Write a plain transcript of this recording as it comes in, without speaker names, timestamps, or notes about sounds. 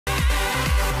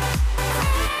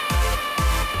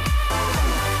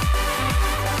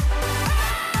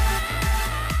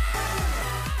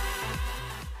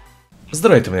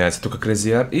Здравейте, меняйте, тук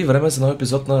CrazyR и време за нов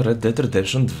епизод на Red Dead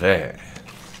Redemption 2.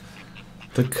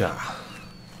 Така.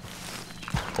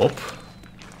 Оп.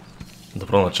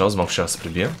 Добро начало, с малко ще се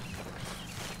прибия.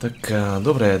 Така,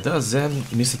 добре, да вземем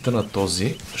мисията на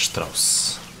този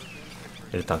Штраус.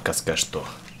 Или там как се каже то.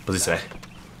 Пази се, бе.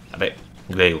 Абе,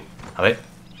 гледай го. Абе.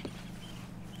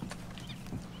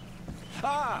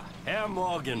 Herr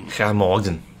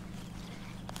Morgan.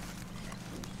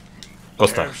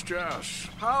 Costa.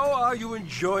 How are you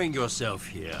enjoying yourself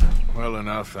here? Well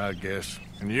enough, I guess.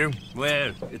 And you?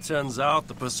 Well, it turns out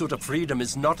the pursuit of freedom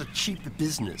is not a cheap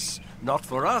business. Not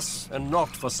for us, and not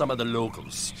for some of the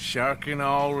locals. Sharking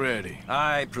already.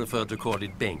 I prefer to call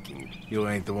it banking. You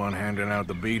ain't the one handing out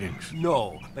the beatings. No,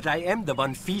 but I am the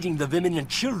one feeding the women and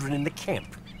children in the camp.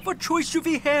 What choice do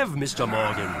we have, Mr.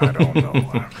 Morgan? I don't know.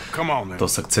 Come on then. То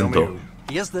с акцентом.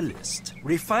 Here's the list.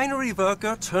 Refinery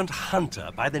worker turned hunter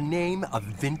by the name of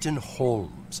Vinton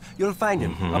Holmes. You'll find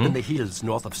him up in the hills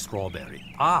north of Strawberry.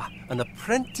 Ah, an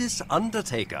apprentice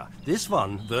undertaker. This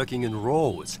one working in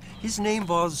Rose. His name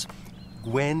was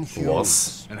Gwen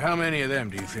Hughes. And how many of them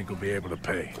do you think will be able to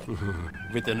pay?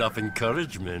 With enough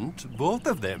encouragement, both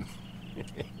of them.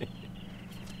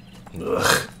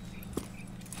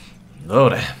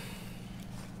 Добре.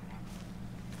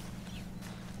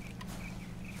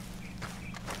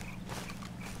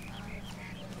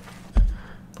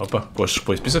 Опа, кой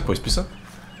ще изписа?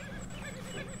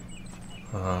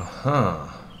 Аха.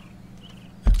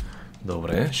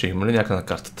 Добре, ще има ли някъде на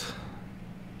картата?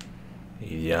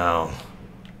 Идеално.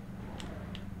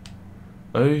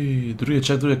 Ей,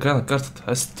 другия край на картата.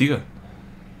 Ай, стига.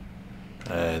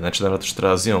 Значи най-вероятно ще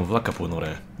трябва да взимам влака по едно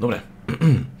време. Добре.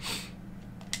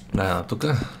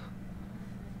 Тука.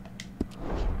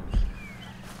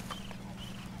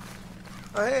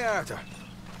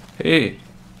 Ей!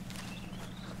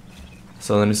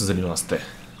 Сега да не се занимава с те.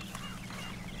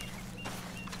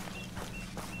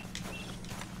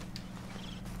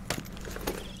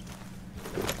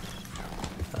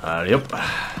 Йоп.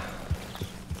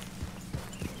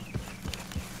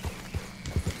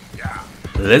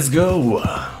 Let's go!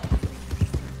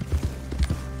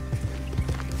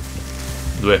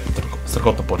 Добре,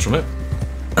 страхотно почваме.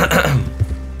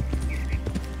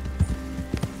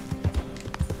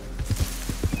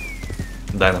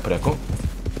 Дай напряко.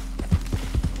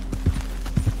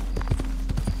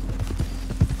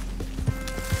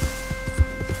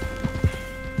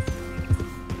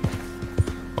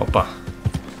 Опа.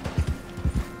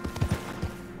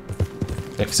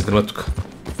 Някакви се гърмят тук.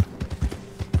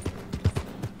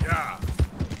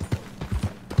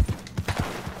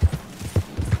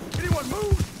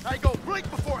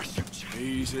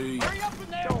 Easy. Hurry up in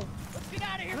there! Let's get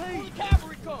out of here before the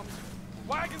cavalry comes!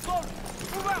 Wagons loaded!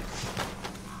 Move out!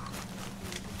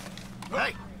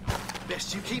 Hey, best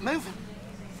you keep moving.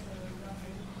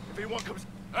 If anyone comes...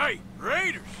 Hey,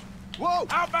 raiders! Whoa!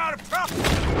 How about a prop?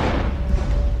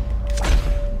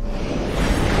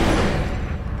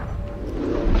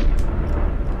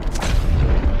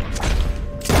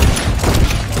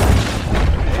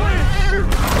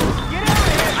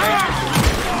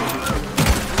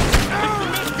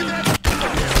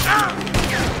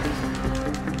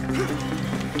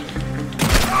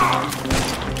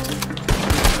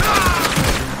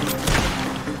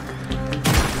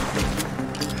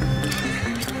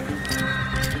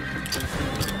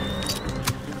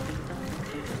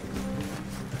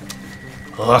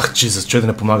 Ах, Jesus, чой да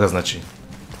не помага, значи.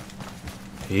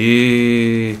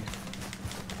 И...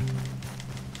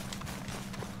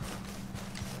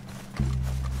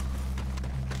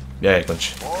 Яй,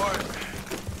 конче.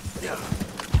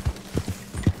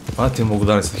 Ти мога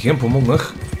да не са. Хем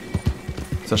помогнах.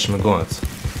 Сега ще ме гонят.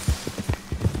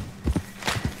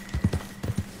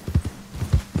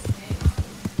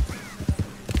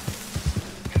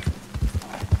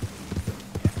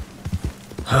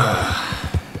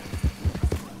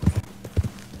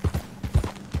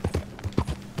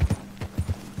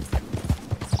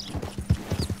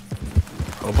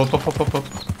 Оп.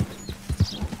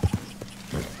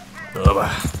 Добре.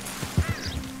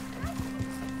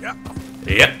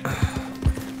 Я.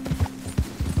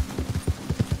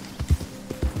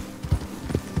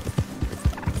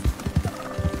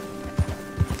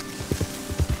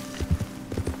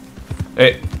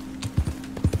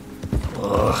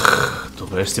 Ох,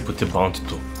 добре ще си поти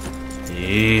баунтито.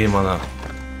 Мана.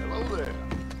 Hello there.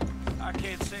 I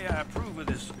can't say I approve of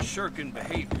this shirking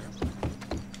behavior.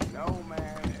 No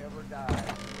man ever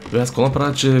died. Аз какво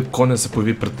направя, че коня се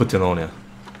появи пред пътя на оня?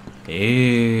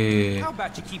 How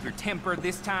about you keep your temper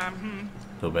this time,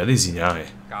 Добре, да извинявай.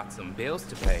 Got some bills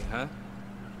to pay, huh?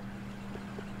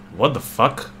 What the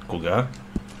fuck? Кога?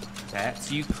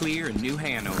 That's you clear and new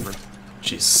Hanover.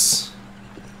 Jeez.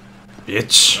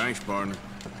 Bitch. Thanks, partner.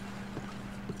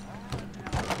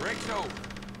 Break's over.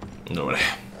 Добре.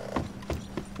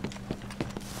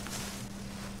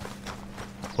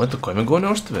 Което, кой ме гони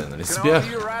още, бе? Нали си Can I бях?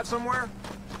 offer you a ride somewhere?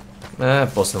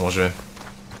 После може би.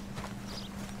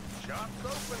 Shop's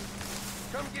open.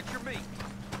 Come get your meat.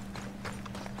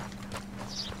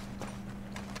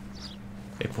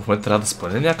 В момента трябва да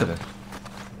спъне някъде.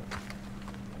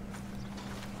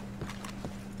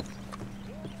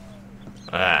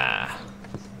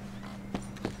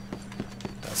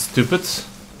 That's stupid.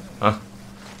 I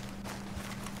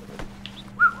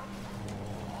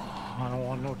don't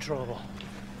want no trouble.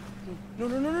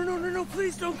 No,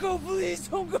 please don't go,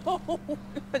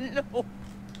 No.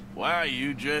 Why are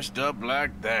you dressed up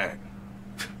like that?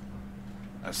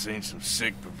 I've seen some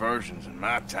sick perversions in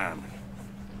my time.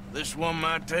 This one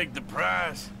might take the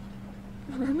prize.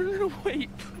 No, wait,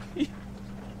 please.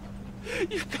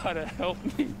 You gotta help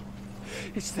me.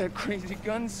 It's that crazy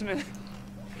gunsmith.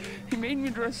 He made me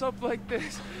dress up like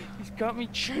this. He's got me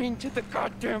chained to the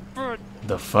goddamn bed.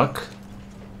 The fuck?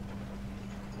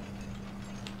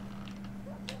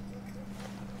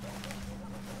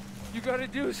 You gotta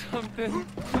do something,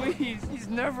 please. He's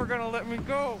never gonna let me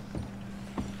go.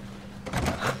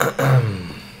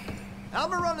 I'll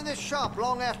be running this shop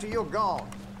long after you're gone.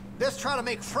 Let's try to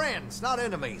make friends, not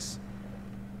enemies.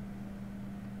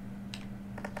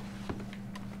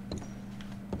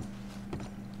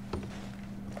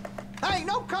 Hey,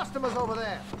 no customers over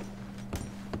there.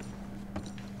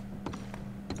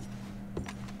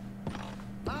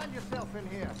 Mind yourself in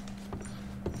here.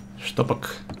 Що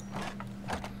пък?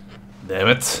 Damn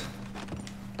it.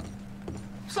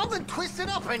 Something twisted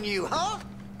up in you, huh?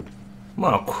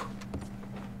 Малко.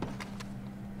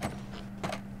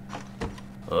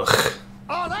 Ugh.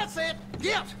 Oh, that's it.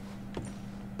 Get.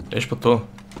 Еш по то.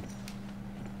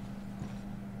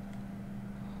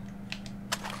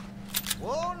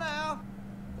 Whoa, now.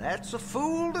 That's a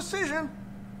fool decision.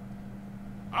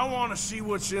 I want to see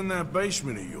what's in that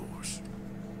basement of yours.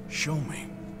 Show me.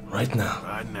 Right now.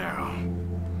 Right now.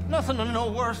 Nothing to know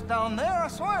worse down there, I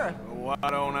swear. Why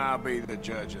don't I be the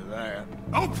judge of that?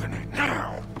 Open it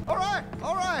now! All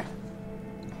right.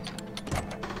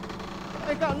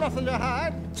 Ain't got nothing to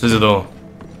hide. Слизай долу.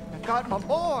 I got my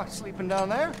boy sleeping down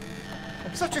there.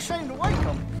 It's such a shame to wake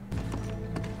him.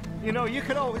 You know, you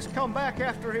could always come back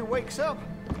after he wakes up.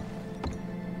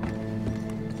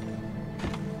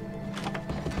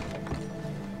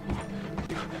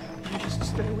 You just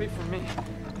stay away from me.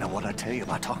 Now, what I tell you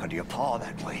about talking to your pa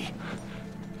that way?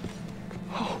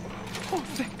 Oh,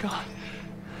 thank God.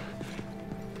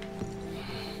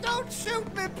 Don't shoot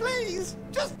me, please.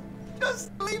 Just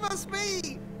leave us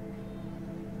be.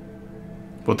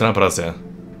 Какво трябва да правя сега?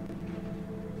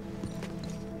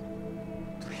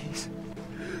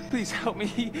 Please help me.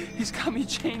 He's got me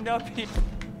chained up here.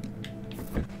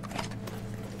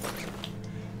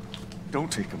 Don't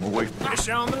take him away. Fish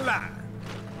on the line!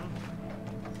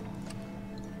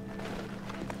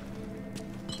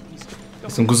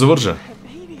 Искам го завържа.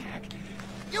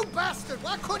 You bastard!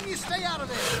 Why couldn't you stay out of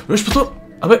there? Виж по то.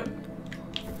 Абе.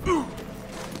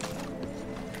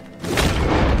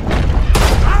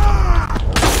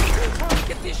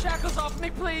 Get these shackles off me,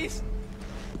 please.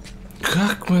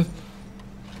 Как ме?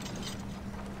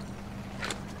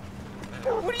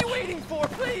 What are you waiting for,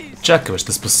 please? Чакай, бе,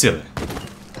 ще спася, бе.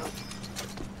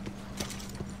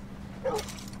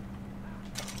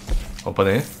 Опа,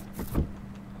 не.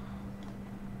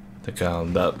 Така,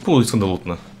 да, пул искам да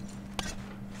лутна.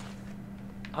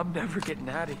 I'm never getting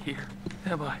out of here,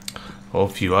 am I?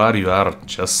 Off you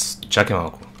are. Чакай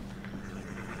малко.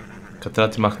 Къде трябва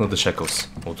да ти махна the shackles?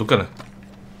 От тук не?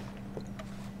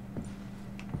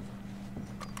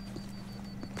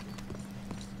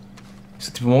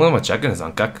 Ще ти помогна, ма чакай, не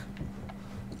знам как.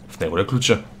 В него ли е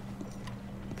ключа?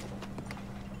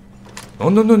 О,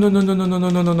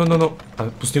 но.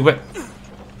 Пусни го, бе.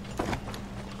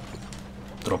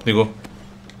 Дропни го.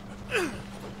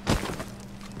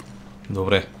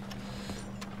 Добре.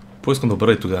 Поискам да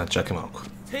бъда и тогава, чакай малко.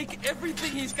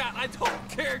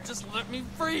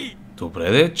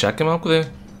 Добре, де, чакай малко,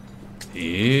 де.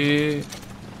 И...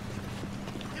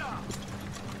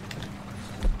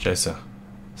 Чай сега.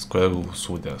 С кое да го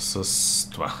освободя? С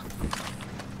това.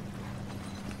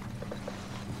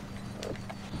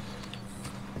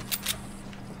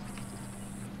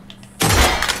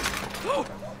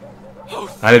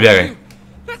 Айде, бягай.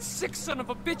 That sick son of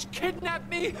a bitch kidnapped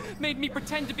me, made me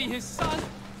pretend to be his son.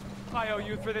 I owe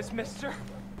you for this, mister.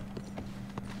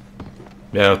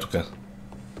 Бягай тук.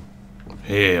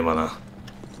 Мана.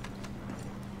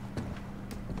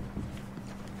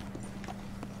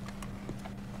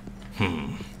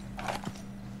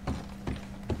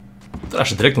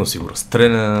 Трябваше директно да си го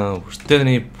разстреля, въобще да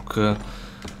ни пука.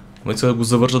 Но иска да го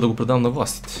завържа, да го предам на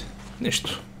властите.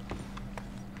 Нищо.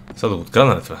 Сега да го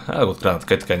открадна ли това? Да го открадна,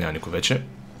 така и така няма никой вече.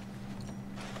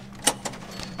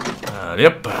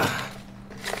 Еп.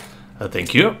 Thank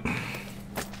you.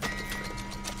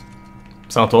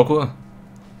 Само толкова?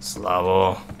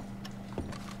 Славо.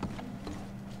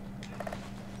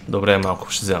 Добре, малко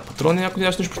ще взема патрони, ако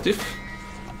нямаш нищо против.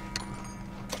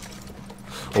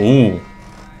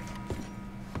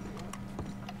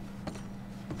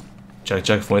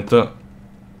 Чакай, в момента...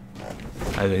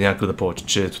 Айде, някъде да повече,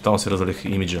 че тотално си развалих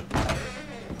имиджа.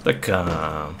 Така...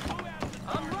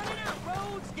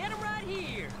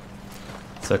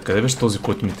 Сега, къде беше този,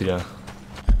 който ми трябва?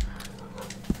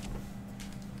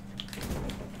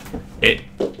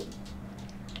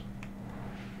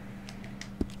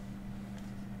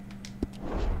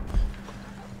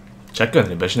 Чакай,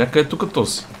 не беше някъде тук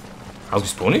този? Аз го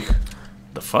изпълних?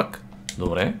 The fuck?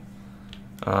 Добре.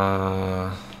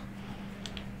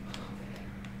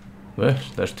 Бе,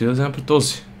 ще ти да взема при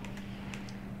този.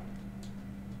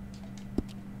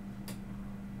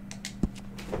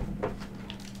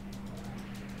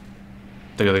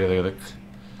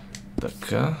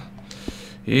 Така.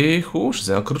 И хубаво, ще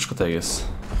взема крючката, I guess.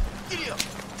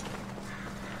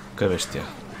 Къде беше тя?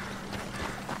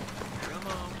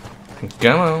 Come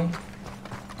on.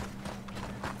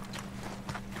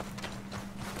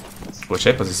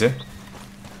 Получай, пази се.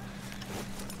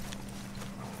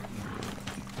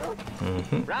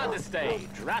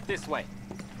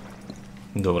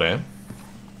 Добре.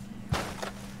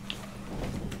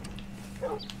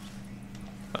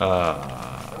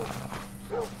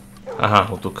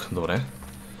 Аха, от тук, добре.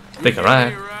 Take a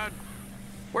ride.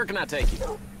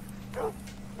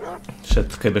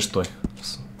 Шет, къде беше той?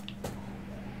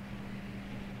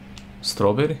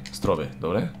 Стробери? Стробери,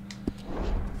 добре.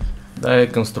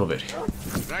 Дай към стробери.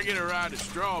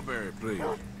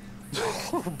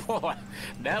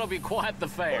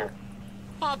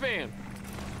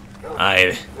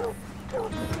 Айде.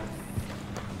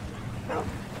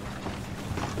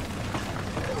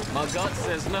 My gut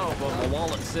says no, but my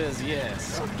wallet says yes.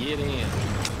 Get in.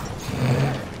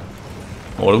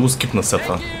 Мога да го скипна след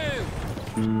това.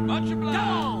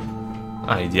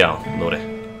 Идеално,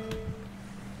 добре.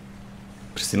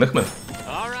 Пристигнахме.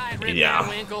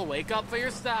 Идеално.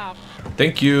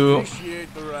 Thank you.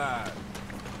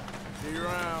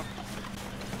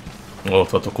 О,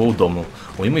 това е толкова удобно.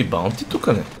 О, има и баунти тук,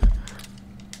 не?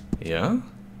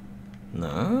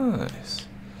 Найс.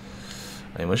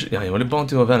 Има ли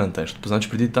баунти във Валентайн? Защото познавам, че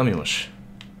преди там имаш.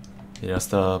 Или аз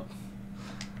става...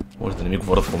 Може да не ми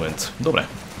говоря в момента. Добре.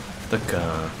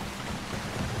 Така...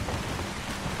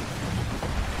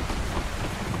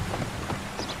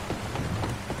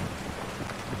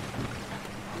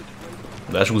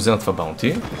 Да, ще го взема това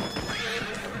баунти.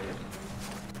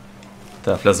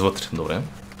 Та, вляза вътре. Добре.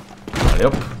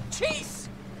 Алиоп.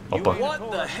 Опа.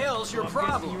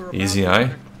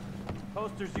 Извиняй.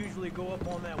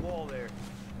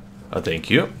 Thank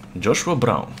you. Joshua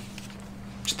Brown.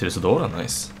 $40,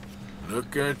 найс.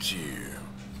 Look at you.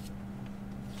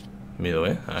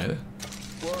 Мидове, айде.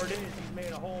 Word is he's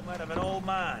made a home out of an old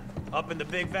mine up in the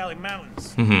Big Valley Mountains.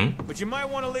 But you might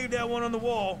want to leave that one on the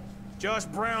wall. Josh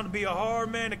Brown to be a hard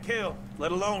man to kill,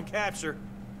 let alone capture.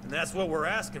 And that's what we're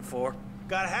asking for.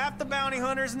 Got half the bounty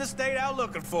hunters in the state out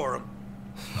looking for him.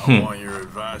 I want your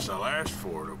advice, I'll ask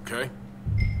for it, okay?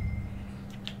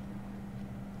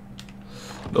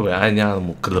 Добре, ай няма да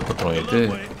му крада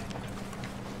патроните.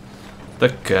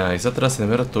 Така, и сега трябва да се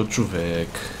намеря този човек.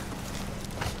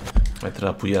 Май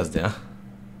трябва да пояздя,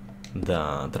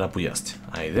 Да, трябва да пояздя.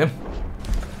 Айде.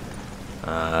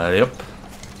 Алиоп.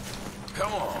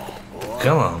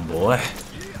 Come on, boy.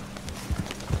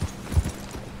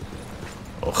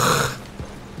 Ох.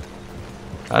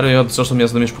 Айде, има достатъчно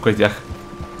място да миш покрай тях.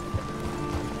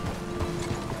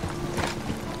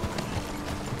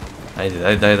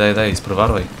 Айде, дай,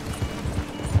 изпреварвай.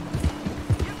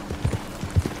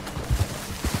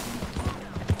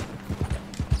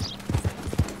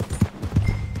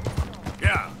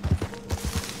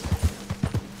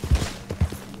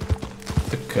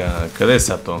 Така, къде е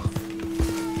сега то?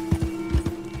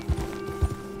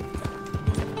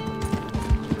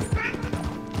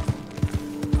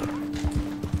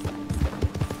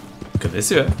 Къде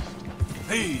си, бе?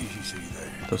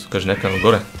 Той се каже някъде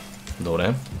нагоре.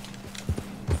 Добре.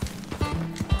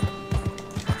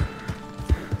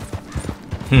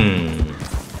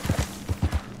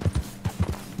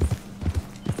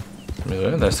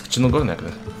 Добре, дай се качи нагоре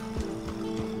някъде.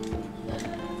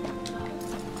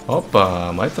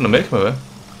 Опа, май те намерихме, бе.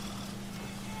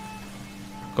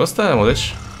 Какво става,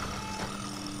 младеж?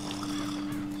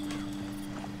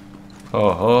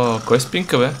 Охо, кой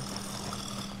спинка, бе?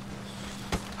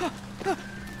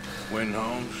 Win,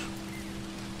 Holmes.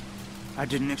 I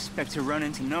didn't expect to run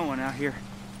into no one out here.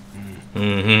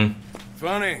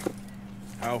 Funny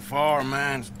how far a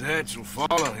man's debts will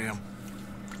follow him.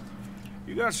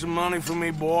 You got some money for me,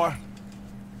 boy?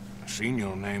 I seen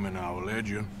your name in our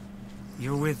ledger.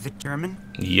 You're with the German?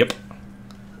 Yep.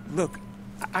 Look,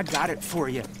 I got it for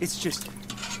you. It's just,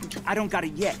 I don't got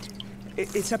it yet.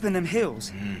 It's up in them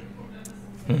hills.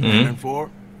 Aiming for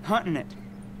it? Hunting it.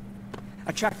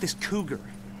 I tracked this cougar.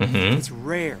 It's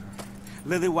rare.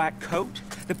 Lily white coat.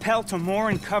 The pelt will more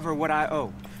and cover what I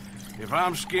owe. If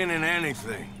I'm skinning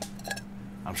anything,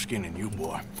 I'm skinning you,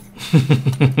 boy.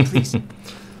 Please,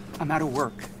 I'm out of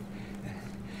work.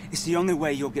 It's the only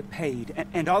way you'll get paid,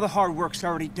 and all the hard work's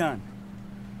already done.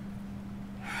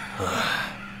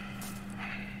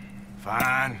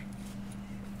 Fine.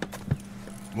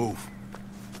 Move.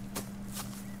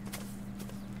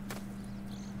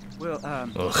 Well,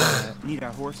 need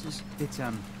our horses? It's,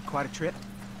 quite a trip.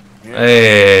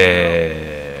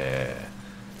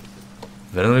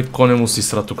 Верно ли коня му си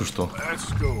сра тук що?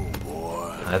 Let's go,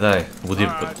 boy. Айде, дай, води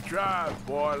All път. right, drive,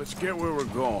 boy. Let's get where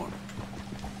we're going.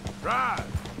 Drive.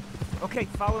 Okay,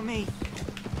 follow me.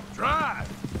 Drive.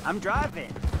 I'm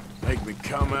driving. Make me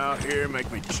come out here, make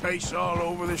me chase all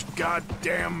over this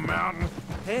goddamn mountain.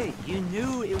 Hey, you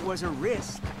knew it was a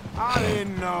risk. I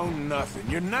didn't know nothing.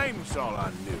 Your name's all I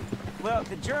knew. Well,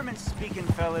 the German-speaking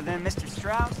fella then, Mr.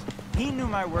 Strauss, he knew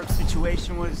my work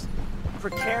situation was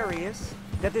precarious,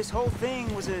 that this whole thing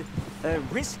was a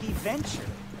risky venture.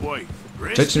 Wait,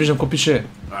 risk? Чай, че не виждам какво пише.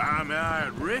 Am I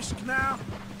at risk now?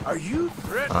 Are you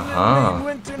threatening Aha. me,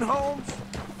 Winton Holmes?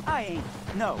 I ain't.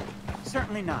 No,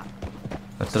 certainly not.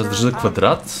 Трябва да държа за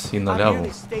квадрат и I'm наляво.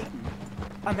 merely stating,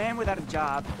 a man without a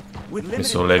job, with limited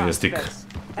Мисля, левия стик. prospects,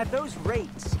 at those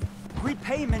rates,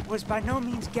 repayment was by no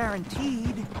means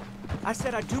guaranteed. I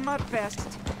said I'd do my best,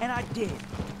 and I did.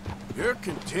 You're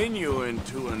continuing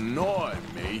to annoy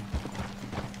me.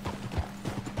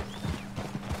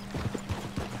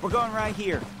 We're going right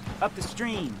here, up the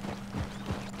stream.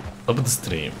 Up the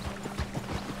stream.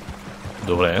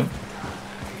 Добре.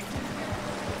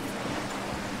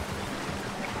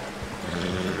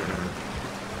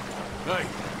 Hey,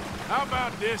 how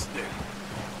about this then?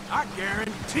 I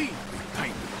guarantee we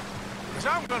pay me. Because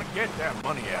I'm gonna get that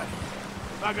money out of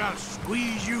you. I gotta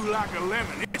squeeze you like a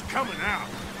lemon. It's coming out.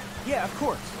 Yeah, of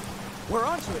course. We're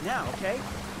onto it now, okay?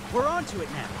 We're onto it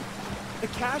now. The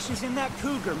cash is in that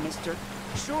cougar, mister.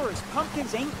 Sure as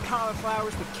pumpkins ain't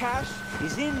cauliflowers, the cash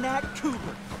is in that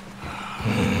cougar.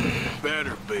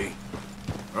 Better be.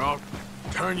 Or I'll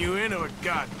turn you into a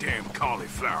goddamn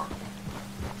cauliflower.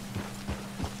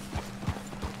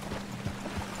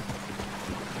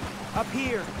 Up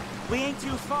here. We ain't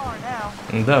too far now.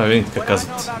 Да, видите как What I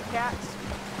know казват. about cats,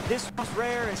 this one's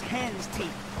rare as hen's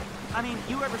teeth. I mean,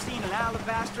 you ever seen an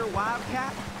alabaster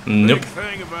wildcat? Nope. Big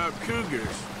thing about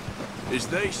cougars is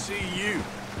they see you,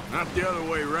 not the other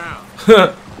way around.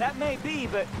 That may be,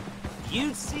 but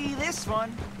you'd see this one.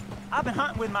 I've been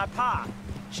hunting with my pa.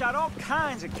 Shot all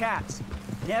kinds of cats.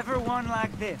 Never one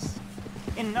like this.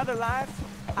 In another life,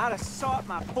 I'd have sought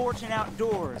my fortune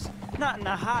outdoors, not in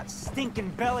the hot,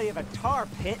 stinking belly of a tar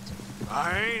pit.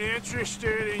 I ain't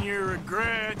interested in your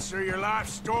regrets or your life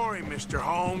story, Mr.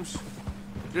 Holmes.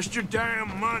 Just your damn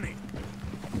money.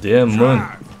 Damn money.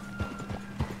 Drive.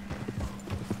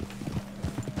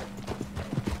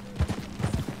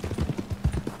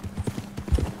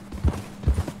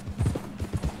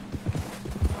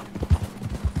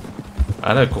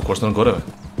 Айде, колко още нагоре, бе.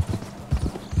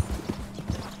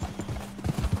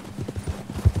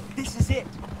 This is it.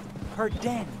 Her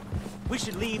den. We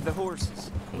should leave the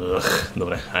horses.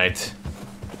 Добре, айде.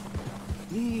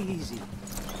 Easy.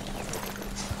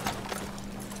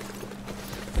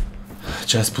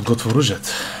 Чай аз подготвя оръжието.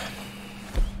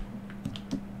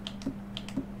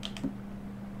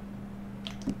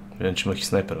 Видям, че имах и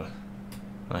снайпер, бе.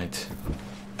 Айде.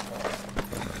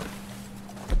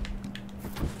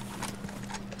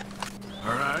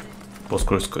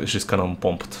 По-скоро ще изкарам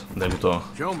помпата, да е готова.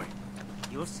 Show me.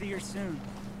 You'll see her soon.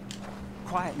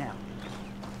 Quiet now.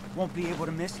 Won't be able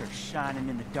to miss her shining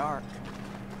in the dark.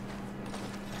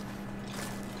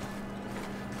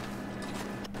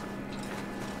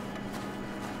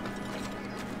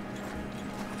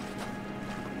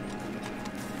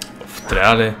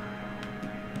 Трябва ли?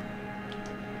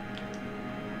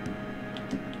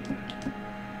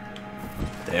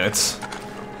 Damn it.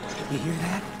 You hear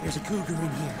that? There's a cougar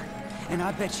in here. And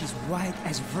I bet she's white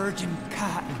as virgin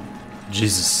cotton.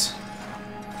 Jesus.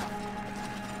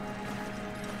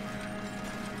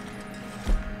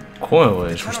 Кой е,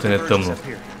 бе? Въобще не е тъмно.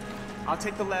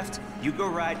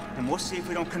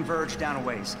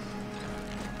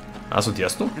 Аз от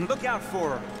ясно?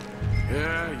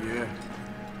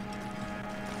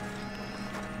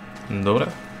 Добре.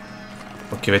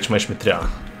 Окей, вече май ще ми трябва.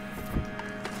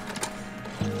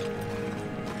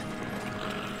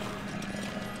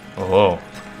 Ого,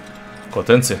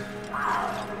 котенци.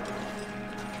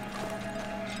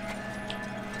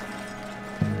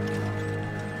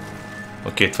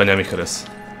 Окей, това няма ми хареса.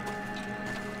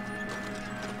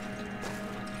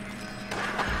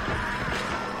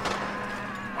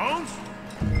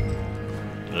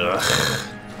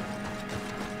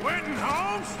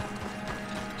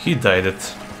 He died it.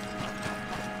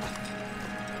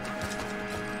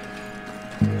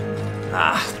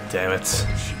 Ah, damn it.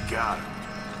 She got him.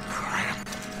 Crap.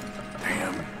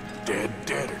 Damn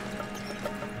deader.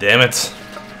 Damn it.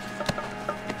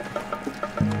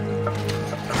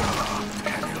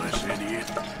 Fabulous idiot.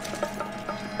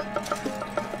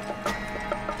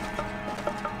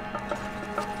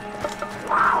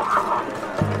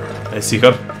 Ej,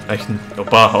 sicher.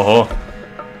 Опа, ого.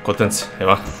 Котенци,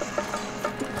 ева.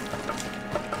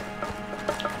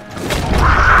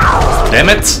 Damn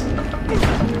it!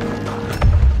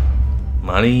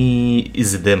 Мани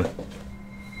изедеме.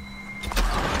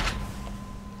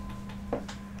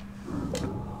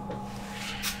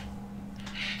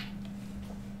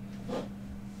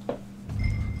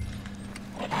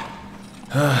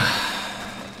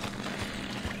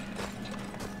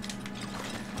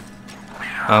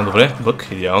 Добре, бък,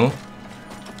 идеално.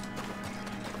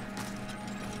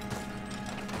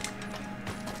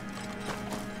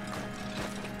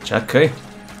 Чакай.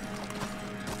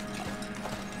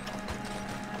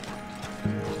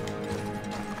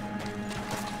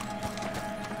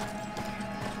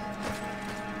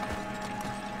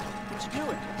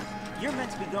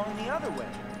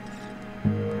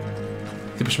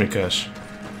 Ти пеш ми кажеш.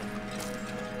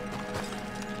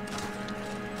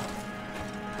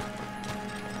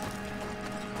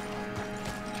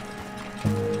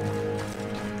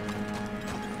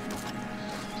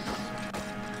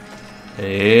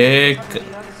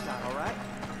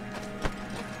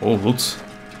 О, лут.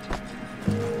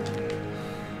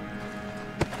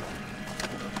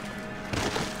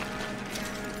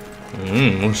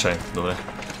 Муншайн, добре.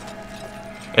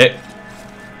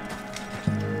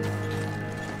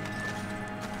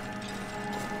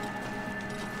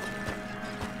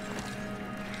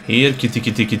 Here, kitty,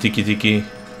 kitty, kitty, kitty, kitty.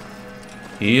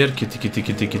 Here, kitty, kitty,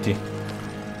 kitty, kitty.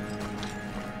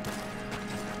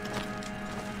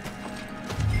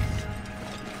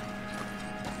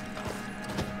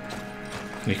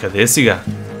 И къде е сега?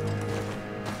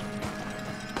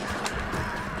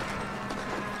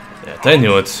 I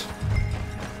knew it.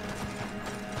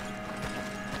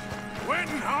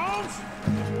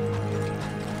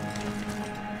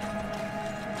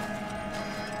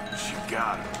 She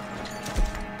got him.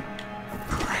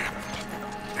 Crap.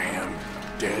 Damn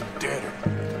deader.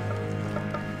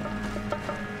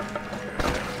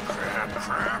 Crap.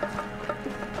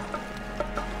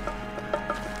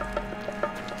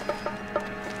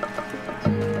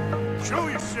 Show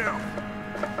yourself.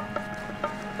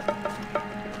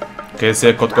 Къде си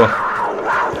е, котко?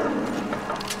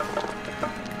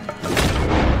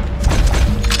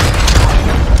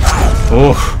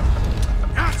 Уф.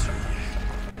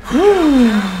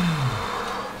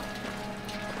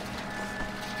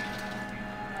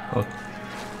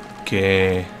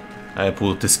 Окей. Айде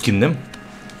по да те скинем.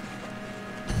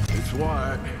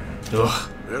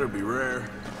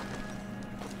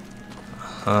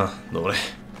 Добре.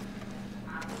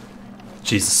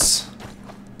 Jesus.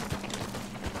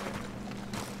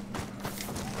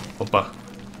 Опа.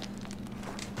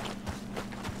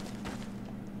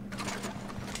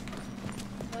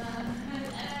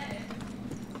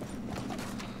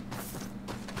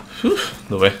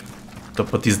 Добре.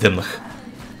 Този път издемнах.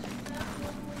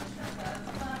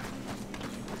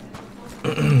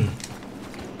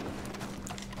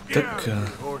 Така.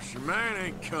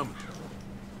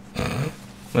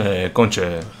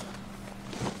 Конче.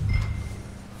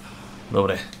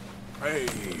 Добре.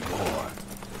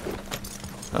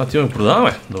 Отиваме и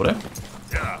продаваме. Добре.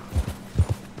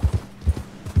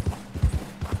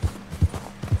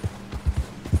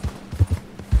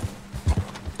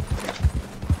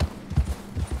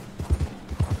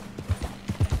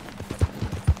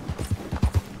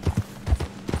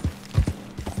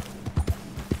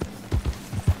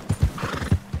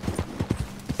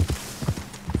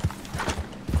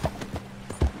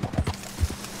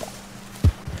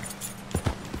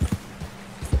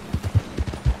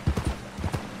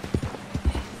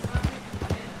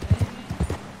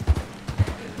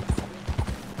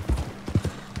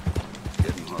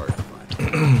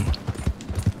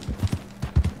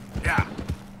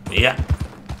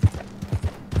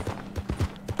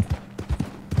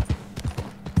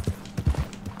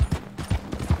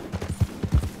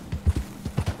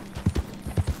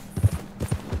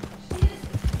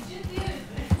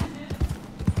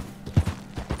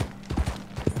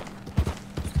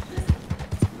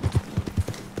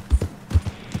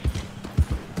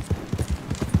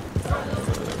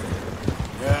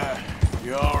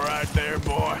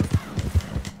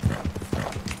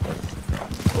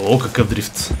 О, какъв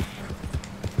дрифт.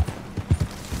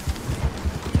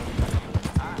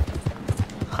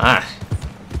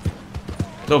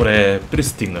 Добре,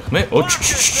 пристигнахме.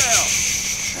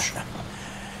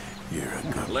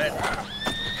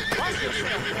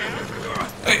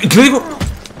 Гледай го!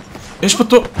 Еш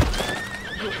пато!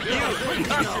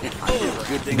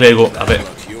 Гледай го, абе.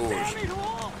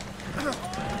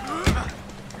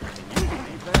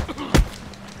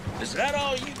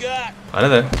 Аре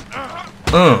да е.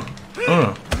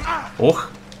 Ох!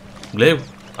 Гледай го,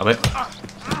 абе.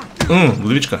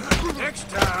 Годовичка.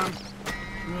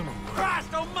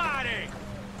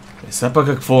 Сега пък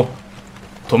какво?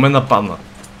 То ме нападна.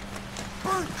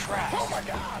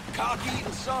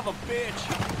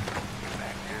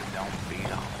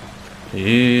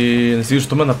 И не си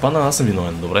защо ме нападна, аз съм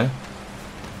виновен, добре.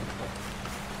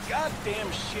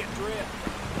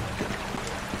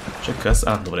 Чакай аз...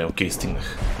 добре, окей,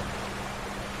 стигнах.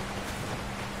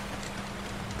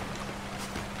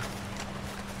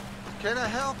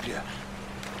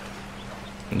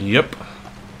 Йеп.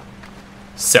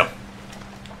 Сел.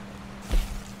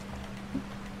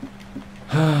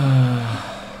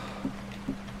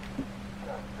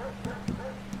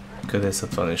 Къде са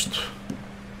това нещо?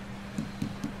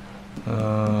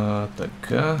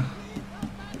 Така.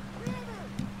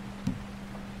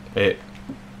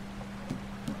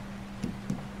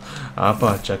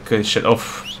 Апа, чакай,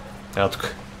 оф. Ела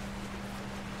тук.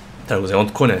 Трябва го взема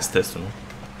от коня, естествено.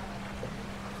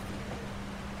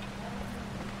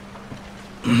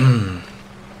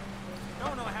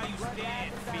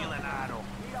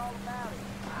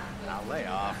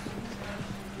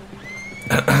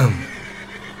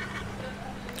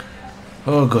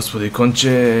 О, господи,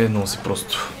 конче, много си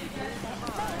просто.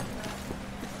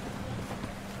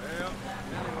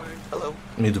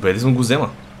 Ми добре, да съм го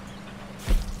взема.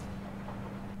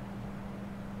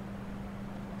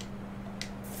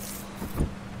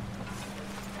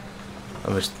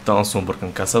 Вече тотално съм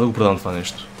объркан. Как сега да го продам това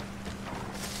нещо?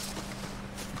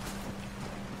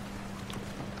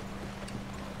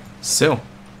 Сел.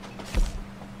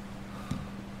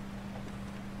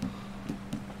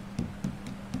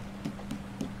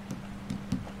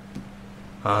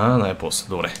 Най-после.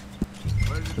 Добре.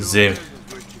 Вземи.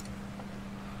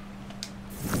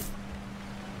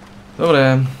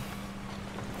 Добре.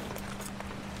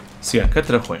 Сега, къде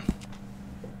трябва да ходим?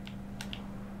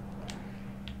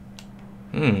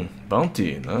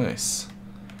 Баунти, найс.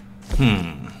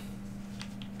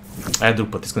 Айде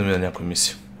друг път, искам да видя някоя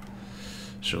мисия.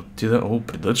 Ще отида...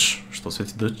 при Дъч. Що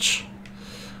свети Дъч?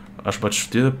 Аз обаче ще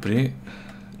отида при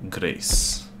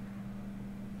Грейс.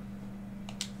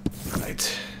 Айде.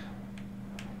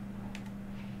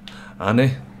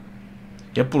 Не.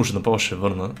 Я поруча направо ще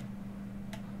върна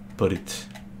парите.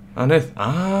 Не.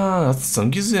 Аз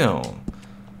съм ги взел.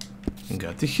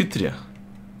 Гати хитрия.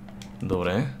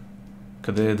 Добре.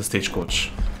 Къде е да стейдж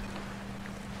коуч?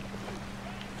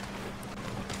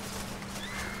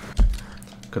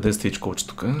 Къде е стейдж коуч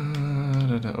тук?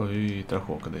 Ой,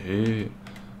 трахо, къде е?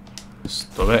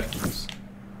 Стой.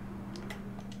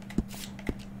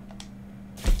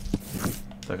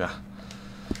 Така.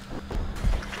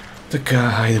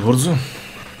 Така, айде бързо.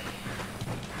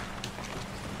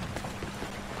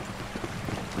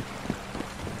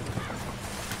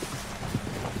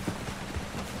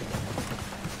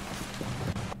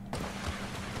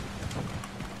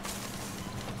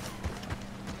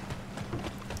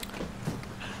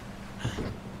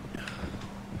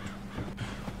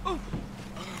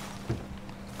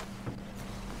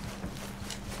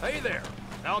 Hey there.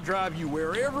 I'll drive you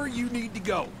wherever you need to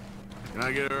go. Can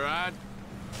I get a ride?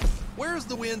 Where's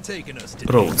the wind taking us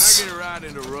today? Roads. Can I get a ride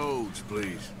into Rhodes,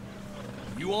 please?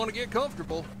 You want to get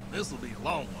comfortable? This will be a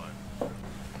long one.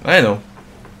 I know.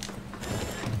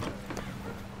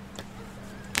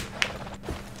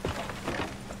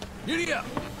 Giddy up.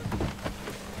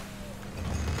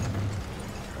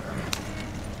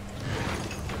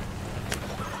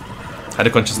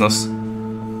 Хайде, кончи с нас.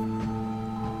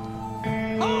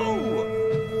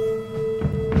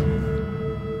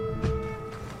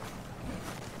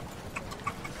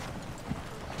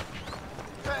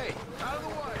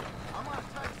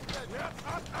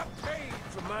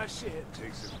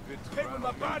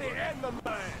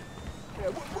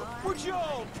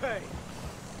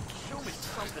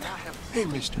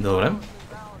 Добре.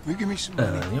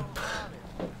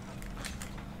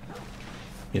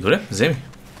 И добре, вземи.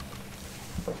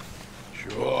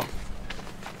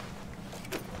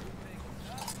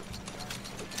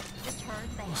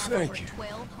 Thank you.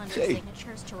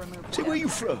 Say, where you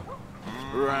from?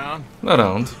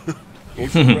 Around.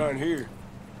 If you're around here,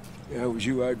 yeah, it was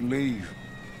you I'd leave.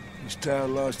 This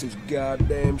town lost its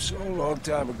goddamn soul a long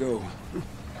time ago.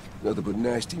 Nothing but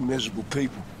nasty, miserable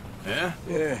people. Yeah?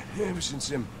 Yeah, ever since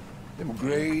them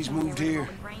Greys moved here,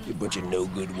 a bunch of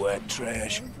no-good white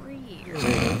trash.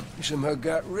 They somehow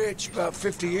got rich. About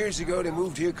 50 years ago, they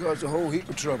moved here, caused a whole heap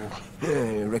of trouble.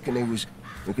 Yeah, I reckon they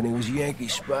was Yankee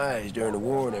spies during the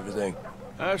war and everything.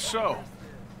 That's so.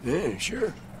 Yeah,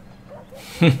 sure.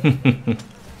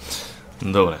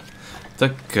 Добре.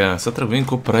 Така, сега трябва да видим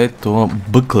какво прави това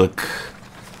бъклък.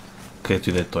 Където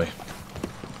и да е той.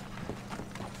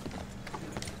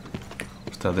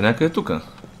 Остава да някъде тук.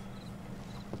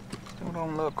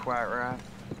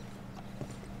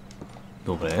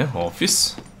 Добре,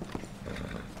 офис.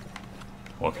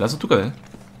 О, вляза тук, де.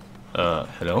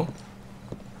 Hello?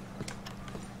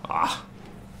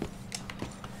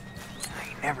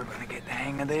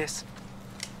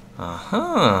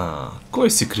 Аха,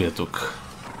 кой си крие тук?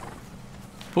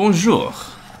 Бонжур.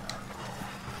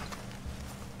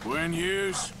 When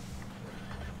Hughes,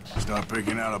 start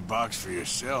picking out a box for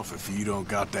yourself if you don't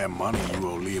got that money you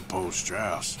owe Leopold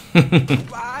Strauss.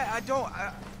 I don't.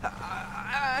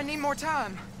 I need more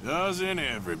time. Doesn't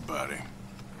everybody?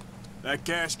 That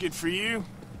casket for you?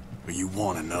 Or you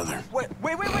want another?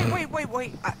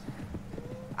 Wait.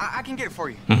 I can get it for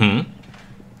you.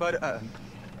 But,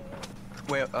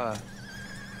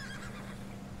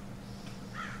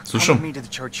 Слушам. Follow me to the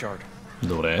churchyard.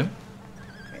 Добре.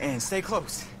 And stay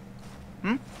close.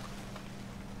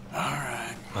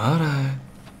 Alright. Alright.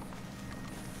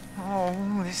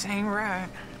 Oh, this ain't right.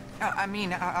 I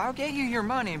mean, I'll get you your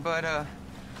money, but,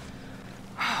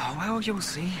 well, you'll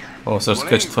see. О, също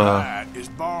така, че това... Is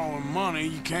borrowing money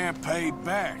you can't pay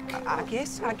back. I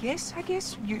guess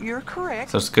you're correct.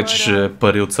 Също така, че ще е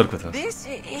пари от църквата. This,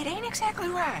 it ain't exactly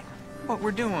right, what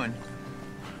we're doing.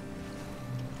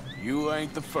 You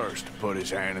ain't the first to put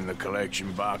his hand in the collection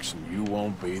box, and you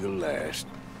won't be the last.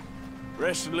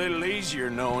 Rest a little easier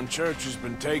knowing church has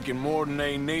been taking more than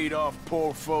they need off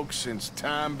poor folks since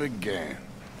time began.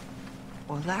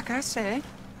 Well, like I said,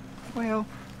 well,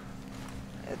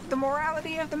 the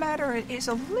morality of the matter is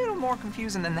a little more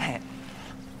confusing than that.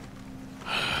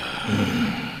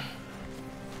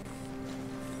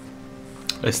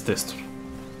 Естествено.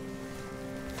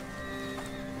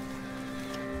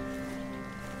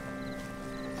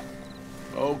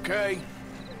 Okay,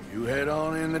 you head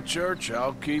on in the church,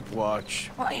 I'll keep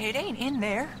watch. Well, it ain't in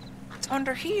there. It's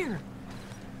under here.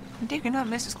 I'm digging up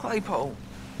Mrs. Claypole.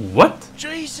 What?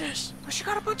 Jesus! Well, she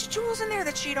got a bunch of jewels in there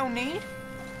that she don't need.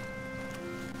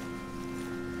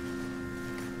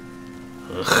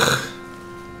 Ugh.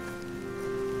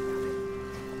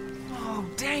 Oh,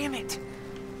 damn it.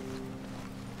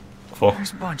 Какво?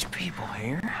 There's a bunch of people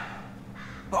here.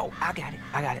 Oh, I got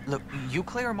it. Look, you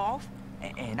clear them off,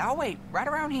 and I'll wait right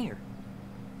around here.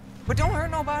 But don't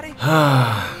hurt nobody.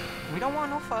 We don't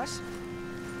want no fuss.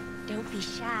 Don't be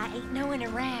shy, ain't no one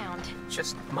around.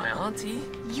 Just my auntie.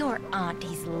 Your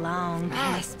auntie's long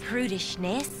past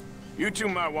prudishness. You two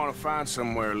might want to find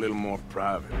somewhere a little more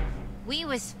private. We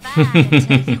was fine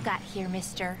until you got here,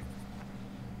 mister.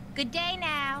 Good day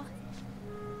now.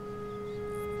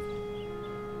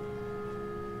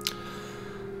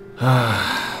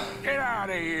 Get out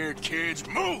of here, kids.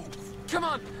 Move! Come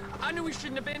on. I knew we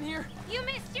shouldn't have been here. You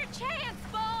missed your chance,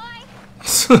 boy.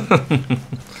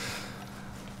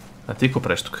 А ти какво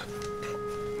правиш тук?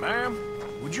 Ma'am,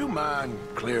 would you mind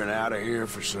clearing out of here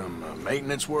for some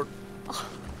maintenance work? Oh,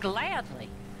 gladly.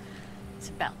 It's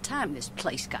about time this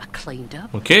place got cleaned up.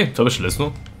 Окей, това беше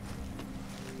лесно.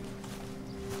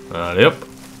 Yep.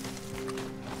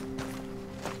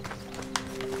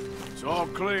 It's all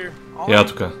clear. Я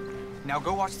тук. Now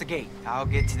go watch the gate. I'll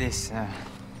get to this,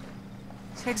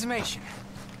 exhumation.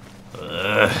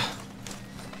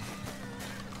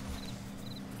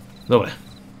 Добре.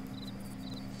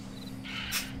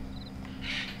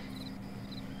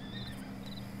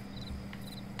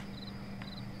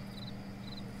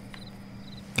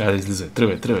 Айде, излизай.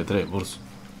 Тръгвай, бързо.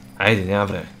 Айде, няма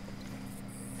време.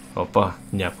 Опа,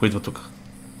 някой идва тук.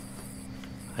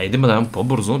 Айде, мадам,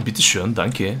 по-бързо. Bitte schön,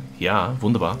 danke. Ja,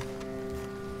 wunderbar.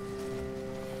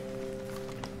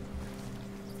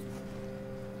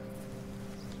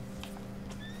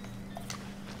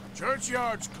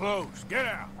 Churchyard's closed. Get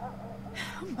out.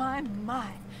 My.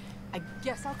 I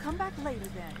guess I'll come back later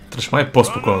then. Трябваше май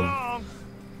по-спокойно.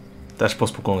 Трябваше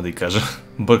по-спокойно да й кажа.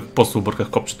 После обърках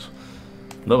копчето.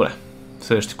 Добре,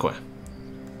 следващи кой е?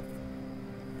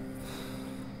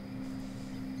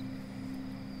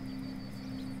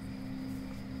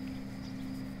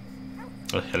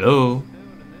 Hello.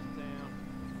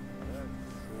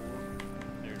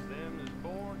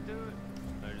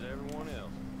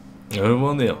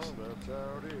 Everyone else.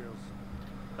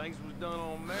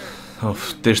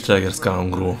 Оф, те ще трябва да ги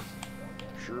разкарам грубо.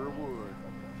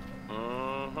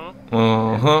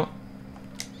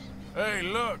 Hey,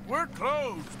 look, we're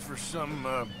closed for some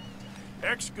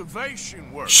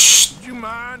excavation work. Would you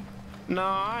mind? No,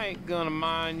 I ain't gonna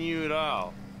mind you at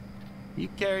all. You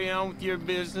carry on with your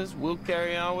business, we'll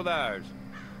carry on with ours.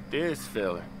 This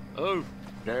fella. Oh,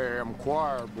 Damn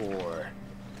choir boy.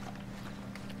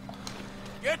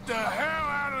 Get the hell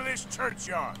out of this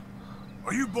churchyard.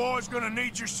 Are you boys gonna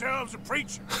need yourselves a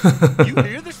preacher? you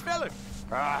hear this fella?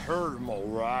 I heard him all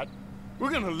right. We're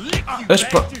gonna lick you,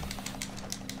 Ешпа. bastard.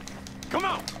 Come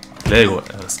on. Гледай го,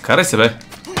 разкарай се, бе.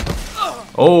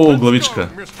 О, главичка.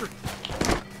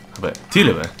 Бе, ти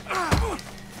ли, бе?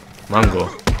 Манго.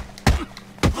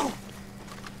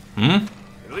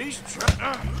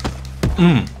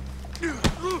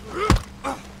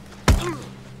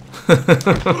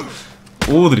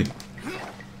 Удри.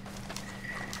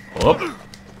 Оп.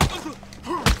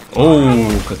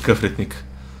 Оу, какъв ритник.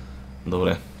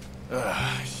 Добре.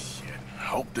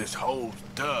 Hope this hole's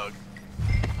dug.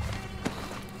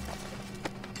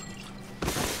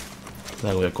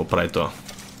 Дай го яко прави това.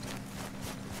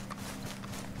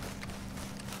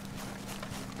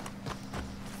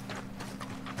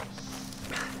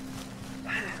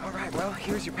 Alright, well,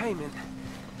 here's your payment.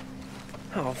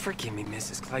 Oh, forgive me,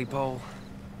 Mrs. Claypole.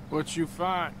 What you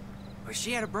find? Well,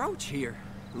 she had a brooch here.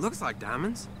 Looks like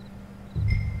diamonds.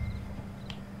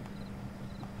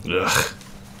 Ugh.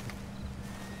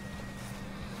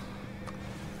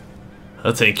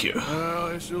 Thank you. Well,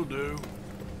 this'll do.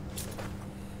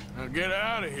 Now get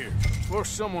out of here before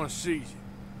someone sees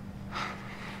you.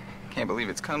 Can't believe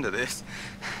it's come to this.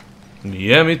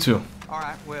 Yeah, me too.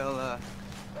 Alright, well, out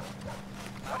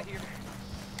of here.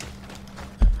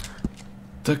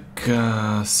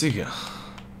 Така, сега.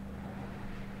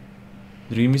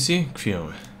 Други мисии? Какви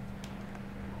имаме?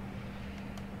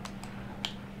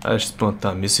 Айде ще спомня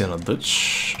тази мисия на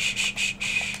Дъч.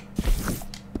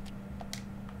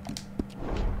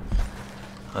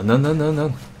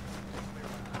 На.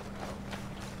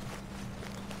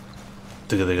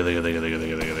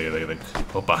 Тъга.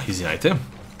 Опа, извиняйте.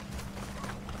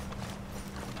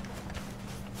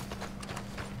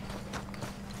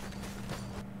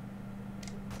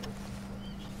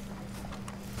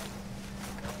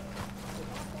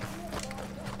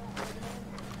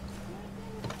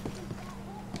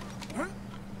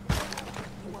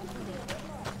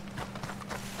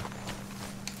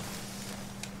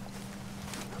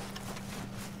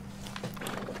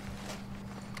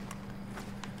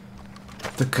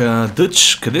 Така,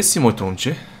 Дъч, къде си, моето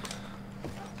момче?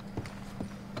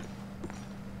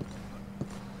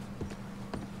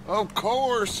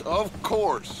 Of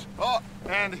course. Oh,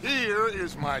 and here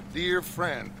is my dear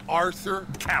friend, Arthur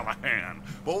Callahan.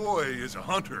 Boy is a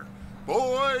hunter.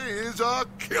 Boy is a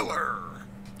killer.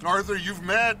 Arthur, you've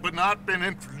met but not been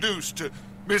introduced to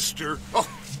Mr. Oh,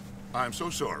 I'm so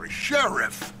sorry,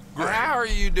 Sheriff Gray. How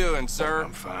are you doing, sir?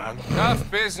 I'm fine. Tough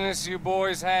business you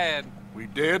boys had. We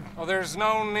did? Well, there's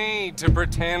no need to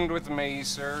pretend with me,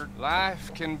 sir.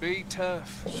 Life can be tough.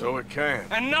 So it can.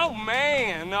 And no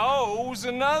man owes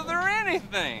another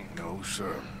anything. No,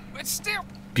 sir. But still,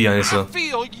 Пияница. I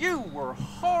feel you were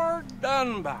hard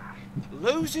done by.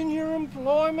 Losing your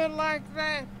employment like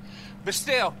that. But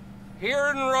still,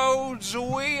 here in Rhodes,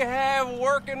 we have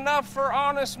work enough for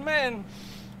honest men.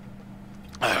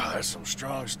 That's some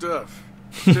strong stuff.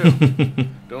 Still,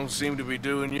 don't seem to be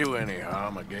doing you any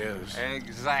harm, I guess.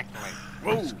 Exactly.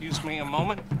 Whoa. Excuse me a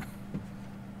moment.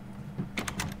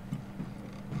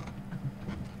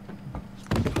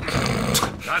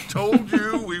 I told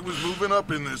you we was moving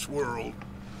up in this world.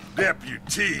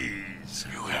 Deputies.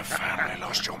 You have finally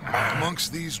lost your mind.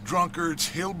 Amongst these drunkards,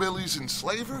 hillbillies, and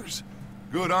slavers?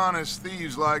 Good honest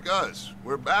thieves like us.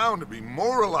 We're bound to be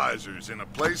moralizers in a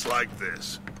place like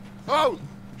this. Oh,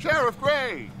 Sheriff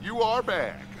Gray, you are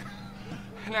back.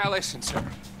 Now listen, sir.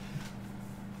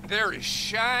 There is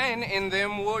shine in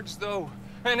them woods, though.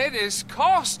 And it is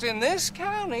costing this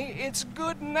county its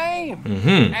good name.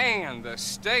 And the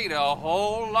state a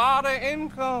whole lot of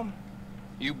income.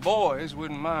 You boys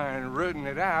wouldn't mind rooting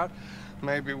it out.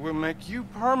 Maybe we'll make you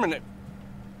permanent.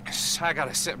 I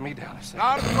gotta sit me down a second.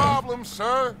 Not a problem,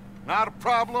 sir. Not a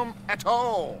problem at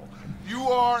all. You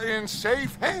are in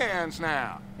safe hands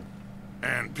now.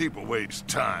 And people waste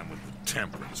time with the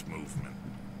temperance movement.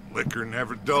 Liquor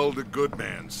never dulled a good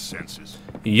man's senses.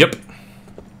 Yep.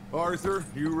 Arthur,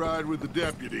 you ride with the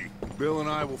deputy. Bill and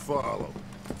I will follow.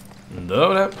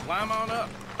 Добре. Climb on up.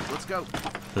 Let's go.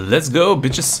 Let's go,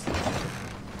 bitches.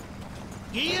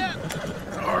 Yeah.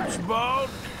 Archibald?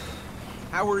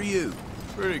 How are you?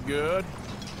 Pretty good.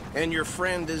 And your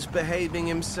friend is behaving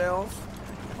himself?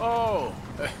 Oh,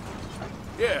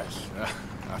 yes.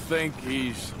 I think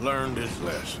he's learned his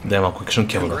lesson.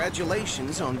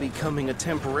 Congratulations on becoming a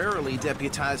temporarily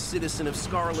deputized citizen of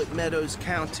Scarlet Meadows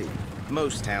County.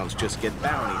 Most towns just get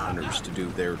bounty hunters to do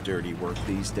their dirty work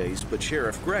these days, but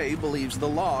Sheriff Gray believes the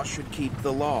law should keep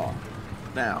the law.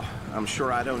 Now, I'm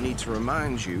sure I don't need to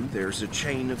remind you, there's a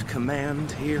chain of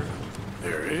command here.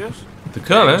 There is?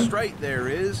 Straight there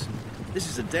is. This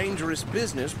is a dangerous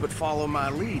business, but follow my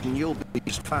lead and you'll be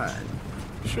just fine.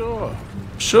 Sure.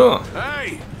 Sure.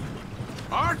 Hey,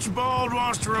 Archibald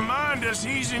wants to remind us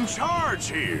he's in charge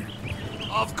here.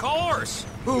 Of course.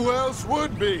 Who else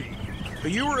would be?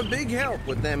 But you were a big help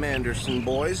with them Anderson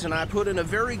boys, and I put in a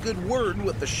very good word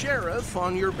with the sheriff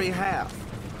on your behalf.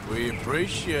 We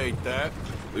appreciate that.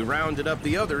 We rounded up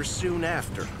the others soon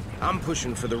after. I'm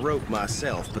pushing for the rope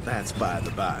myself, but that's by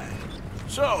the by.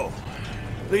 So,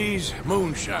 these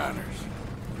moonshiners.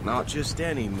 Not just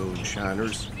any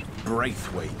moonshiners.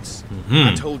 Braithwaites.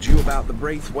 I told you about the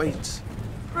Braithwaites.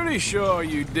 Pretty sure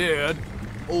you did.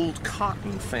 Old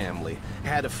Cotton family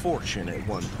had a fortune at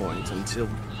one point until,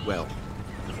 well,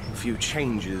 a few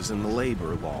changes in the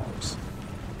labor laws.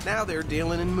 Now they're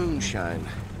dealing in moonshine.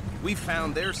 We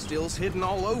found their stills hidden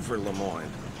all over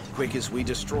Lemoyne. Quick as we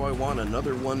destroy one,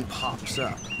 another one pops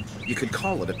up. You could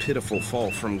call it a pitiful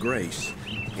fall from grace,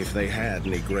 if they had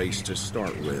any grace to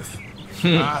start with.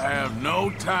 I have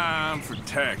no time for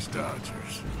tax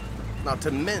dodgers. Not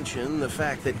to mention the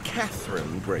fact that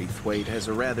Catherine Braithwaite has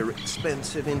a rather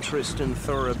expensive interest in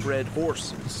thoroughbred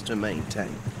horses to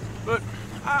maintain. But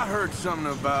I heard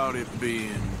something about it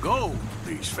being gold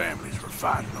these families were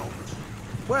fighting over.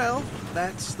 Well,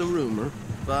 that's the rumor.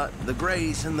 But the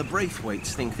Grays and the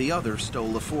Braithwaites think the others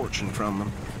stole a fortune from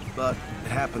them. But it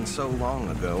happened so long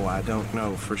ago, I don't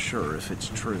know for sure if it's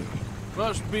true.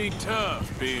 Must be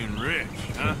tough being rich,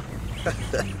 huh?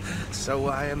 So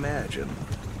I imagine.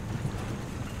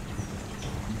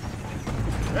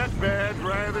 That bad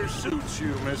rather suits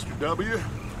you, Mr. W.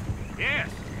 Yes.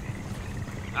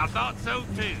 I thought so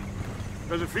too.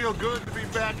 Does it feel good to be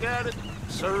back at it,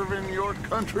 serving your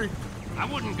country? I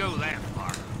wouldn't go that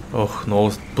far. Ох,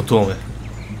 много пътуваме.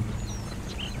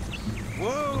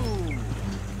 Whoa!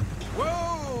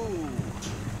 Whoa!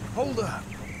 Hold up.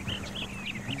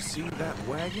 You see that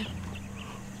wagon?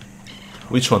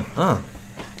 Which one? Ah.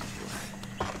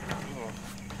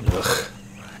 Ugh.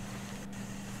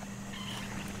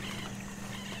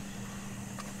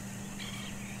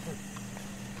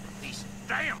 These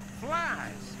damn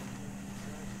flies.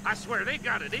 I swear they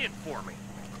got it in for me.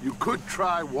 You could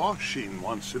try washing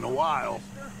once in a while.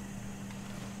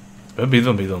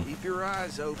 Бидвам. Keep your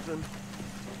eyes open.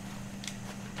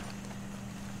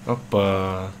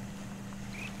 Опа.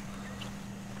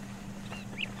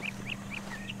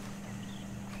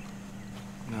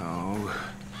 No.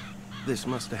 This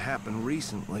must have happened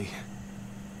recently.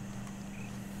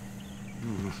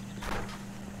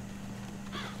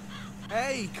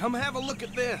 Hey, come have a look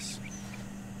at this.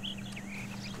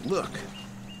 Look.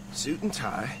 Suit and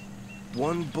tie.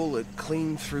 One bullet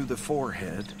clean through the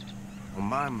forehead. Well,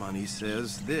 my money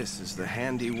says this is the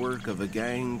handiwork of a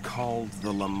gang called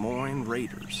the Lemoyne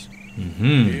Raiders.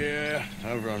 Yeah,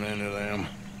 I've run into them.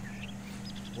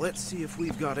 Let's see if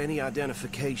we've got any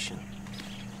identification.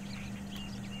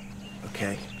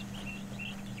 Okay.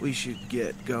 We should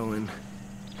get going.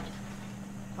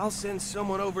 I'll send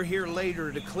someone over here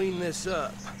later to clean this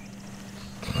up.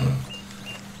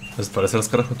 Затова ли се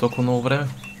разкарахме толкова много време?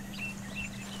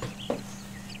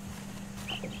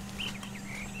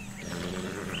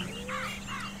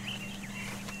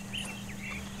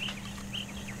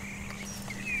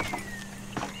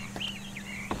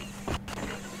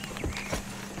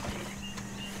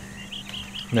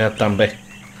 Не, там бе.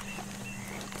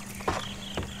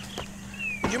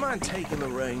 Would you mind taking the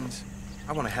reins?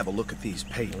 I want to have a look at these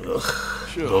papers.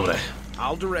 Sure. Добре.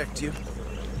 I'll direct you.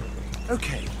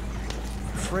 Okay.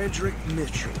 Frederick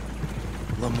Mitchell,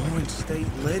 Lemoyne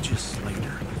State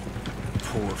Legislator.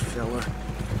 Poor fella.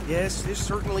 Yes, this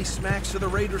certainly smacks of the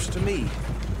Raiders to me.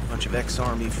 Bunch of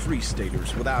ex-Army Free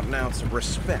Staters without an ounce of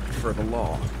respect for the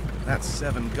law. That's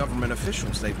 7 government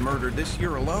officials they've murdered this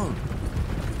year alone.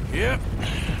 Yep,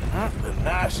 not the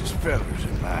nicest fellas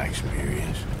in my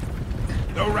experience.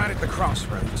 Go right at the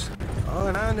crossroads. Oh,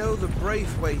 and I know the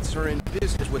Braithwaites are in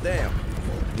business with them.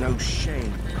 No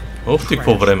shame. Оф ти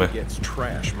какво време. Gets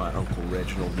trash, my Uncle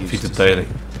Reginald used Фите to тайри. say.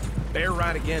 Bear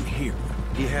right again here.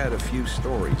 He had a few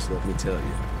stories, let me tell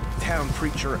you. Town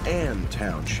preacher and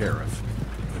town sheriff.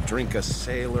 Would drink a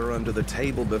sailor under the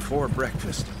table before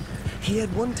breakfast. He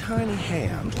had one tiny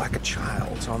hand, like a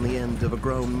child's, on the end of a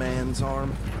grown man's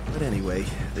arm. But anyway,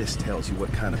 this tells you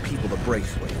what kind of people the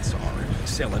Braithwaites are,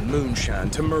 selling moonshine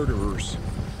to murderers.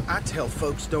 I tell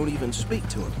folks don't even speak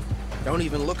to him. Don't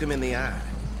even look him in the eye.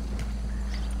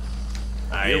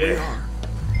 Here we are.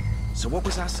 So what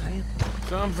was I saying?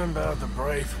 Something about the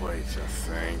Braithwaites, I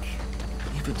think.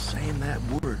 Even saying that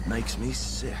word makes me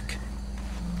sick.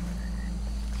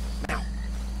 Now,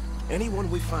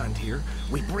 anyone we find here,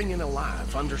 we bring in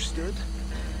alive, understood?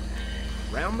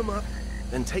 Round them up,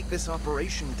 then take this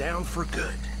operation down for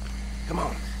good. Come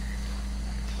on.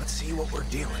 Let's see what we're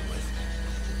dealing with.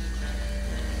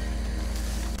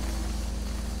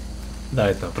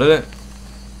 Dajte napred.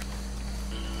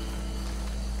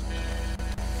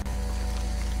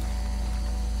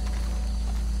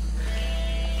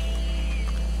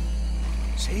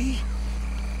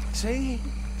 See?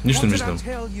 Нищо не What did I виждам.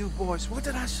 tell you, boys? What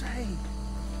did I say?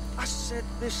 I said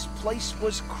this place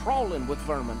was crawling with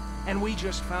vermin, and we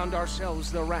just found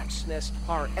ourselves the rat's nest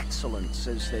par excellence,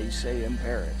 as they say in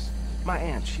Paris. My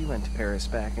aunt, she went to Paris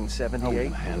back in '78. How are we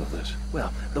gonna handle this?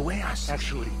 Well, the way I see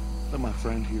Actually, let my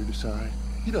friend here decide.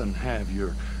 He doesn't have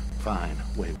your fine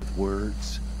way with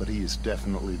words, but he is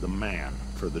definitely the man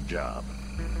for the job.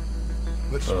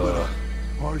 Let's split up.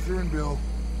 Arthur and Bill,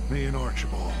 me and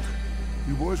Archibald.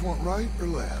 You boys want right or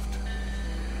left?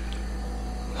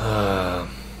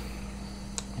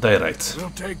 Дай right. We'll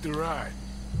take the right.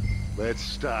 Let's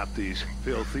stop these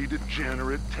filthy,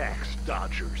 degenerate tax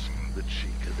dodgers. The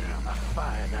cheek of them. A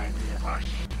fine idea.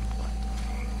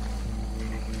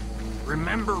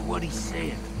 Remember what he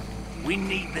said. We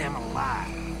need them alive.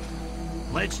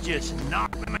 Let's just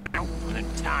knock them out and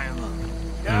tie them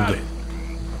up. Got it,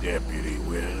 Deputy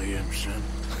Williamson.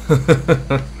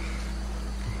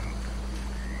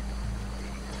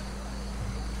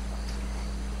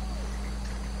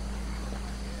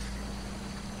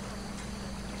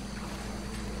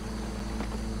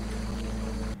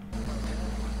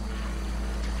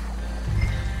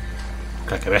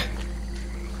 Как е, бе?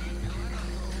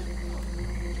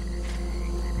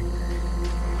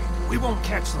 We won't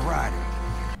catch the rider.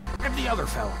 Grab the other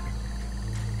fella.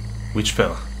 Which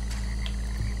fella?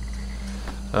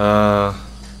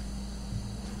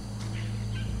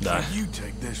 Да. You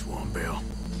take this one, Bill.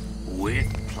 With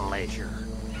pleasure.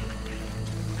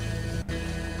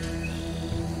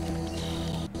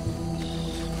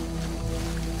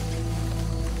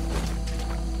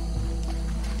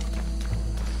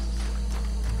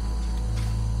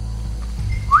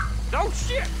 Oh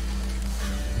shit!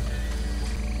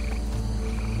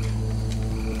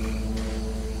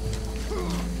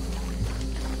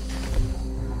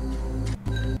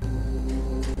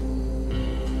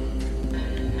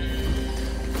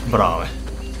 Браво,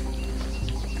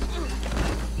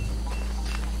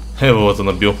 бе. Ево го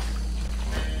набил.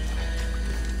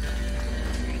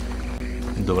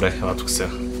 Добре, ела тук сега.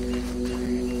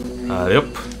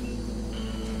 Йоп.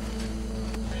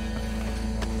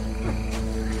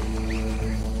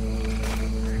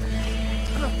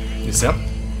 И сега.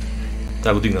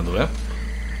 Трябва го дигна добре.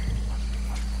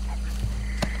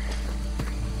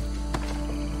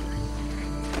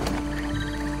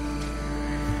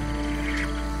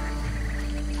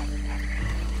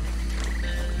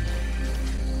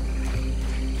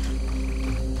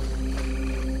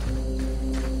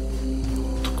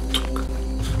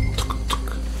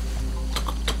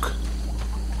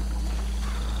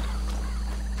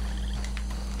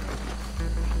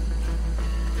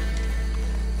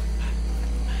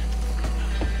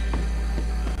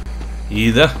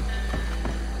 И да.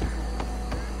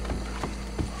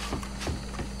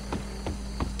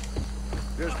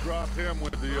 Just drop him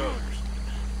with the others.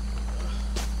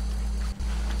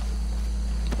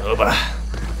 Добре.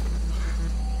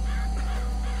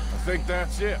 I think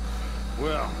that's it.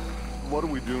 Well, what do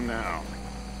we do now?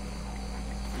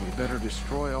 We better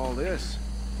destroy all this.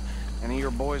 Any of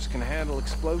your boys can handle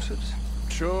explosives?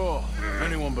 Sure,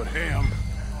 anyone but him.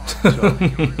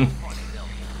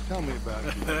 Tell me about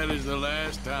it. That is the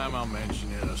last time I'll mention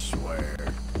it, I swear.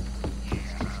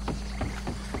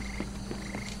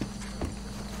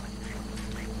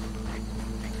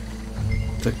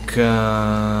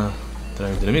 Така...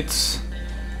 Трябва динамит.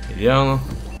 Идеално.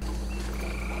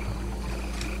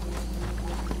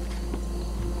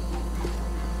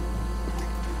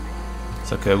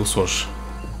 Сега къде го сложа?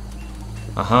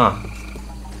 Аха.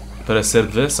 През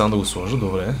R2, само да го сложа,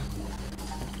 добре.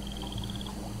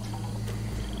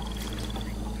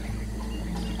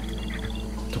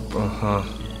 Тук, аха.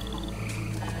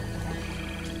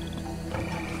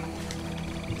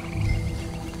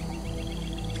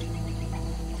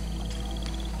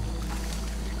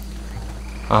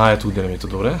 Ето динамито,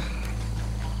 добре.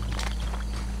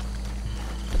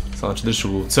 Само, че дали ще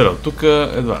го целя от тук,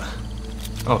 едва.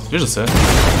 Вижда се.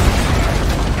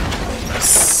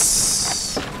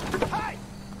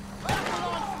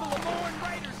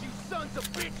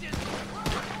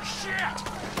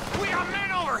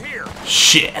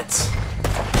 Shit!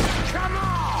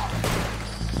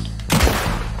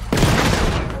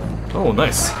 Oh,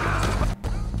 nice.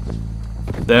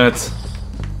 Damn it.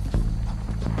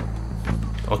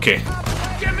 Okay.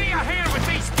 Give me a hand with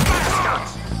these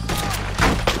bastards!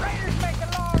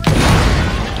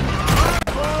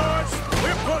 Boys,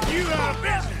 we're putting you out of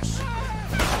business.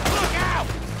 Look out!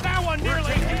 That one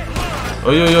nearly hit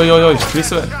mine. Ой, скри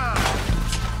се, бе.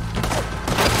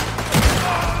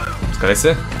 Скарай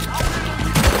се.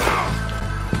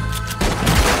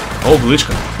 О,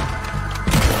 гличка.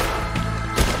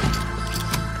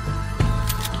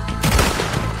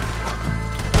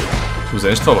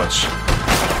 Вземеш това обаче.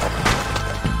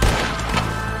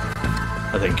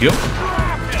 Thank you.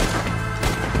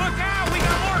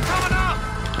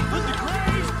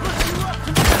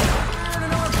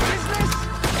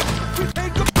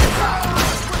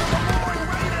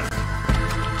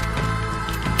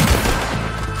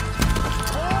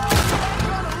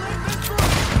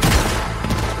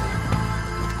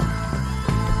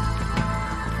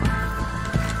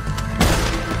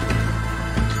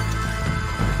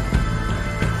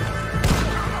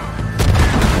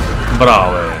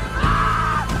 Браво, бе.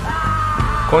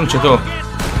 Кончето.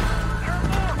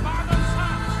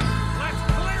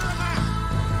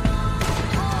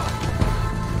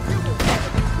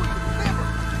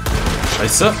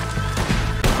 Шайса.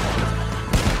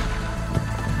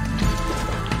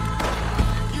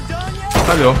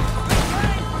 Алло.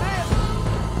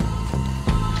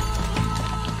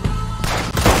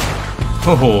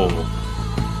 Хо-хо.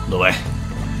 Добре.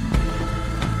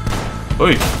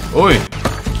 Ой.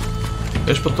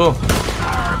 Еш по то.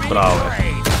 Браво,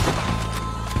 бе.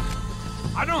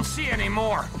 I don't see any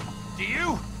more. Do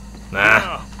you? Nah.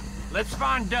 No. Let's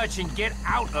find Dutch and get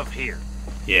out of here.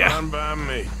 Yeah. Done by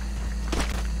me.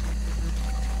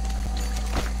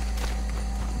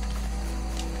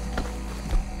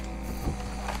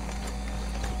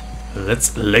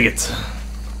 Let's leg it.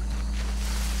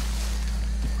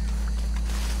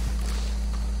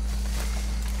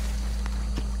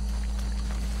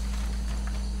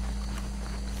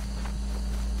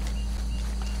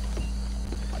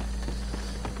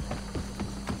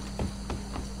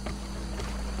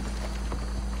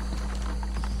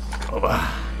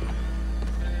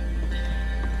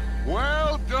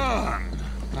 Well done.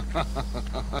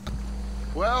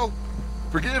 Well,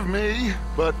 forgive me,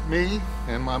 but me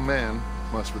and my men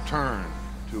must return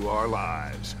to our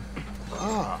lives.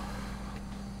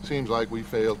 Seems like we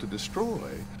failed to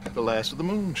destroy the last of the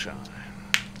moonshine.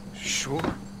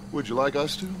 Sure. Would you like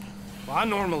us to? Well, I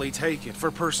normally take it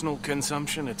for personal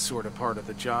consumption. It's sort of part of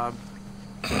the job.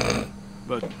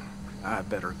 But I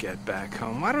better get back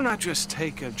home. Why don't I just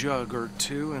take a jug or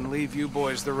two and leave you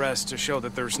boys the rest to show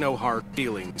that there's no hard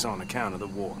feelings on account of the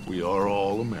war? We are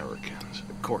all Americans.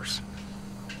 Of course.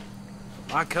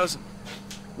 My cousin,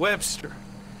 Webster,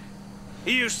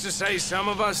 he used to say some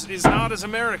of us is not as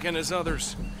American as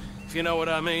others, if you know what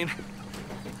I mean.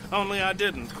 Only I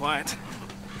didn't quite.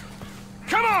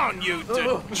 Come on, you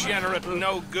degenerate,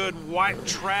 no-good, white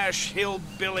trash,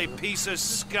 hillbilly piece of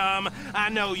scum. I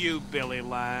know you, Billy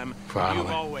Lime. Finally.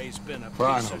 You've always been a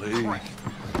piece of crap.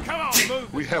 Come on,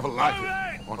 move. We have a life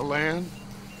on a land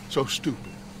so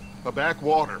stupid, a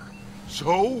backwater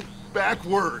so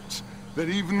backwards that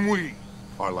even we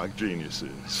are like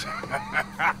geniuses.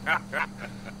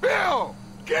 Bill,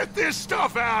 get this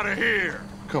stuff out of here.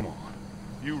 Come on,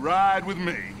 you ride with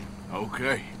me.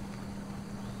 Okay.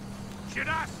 Should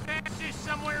I stash this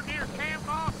somewhere near camp,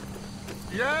 boss?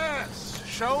 Yes,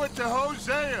 show it to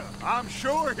Hosea. I'm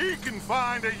sure he can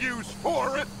find a use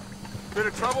for it. Bit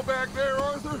of trouble back there,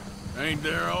 Arthur? Ain't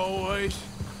there always?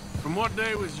 From what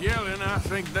they was yelling, I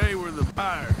think they were the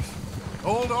buyers.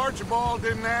 Old Archibald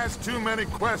didn't ask too many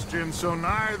questions, so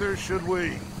neither should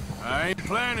we. I ain't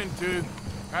planning to.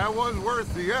 That was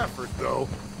worth the effort, though.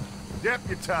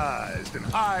 Deputized and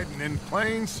hiding in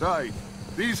plain sight.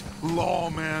 These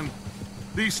lawmen,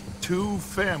 these two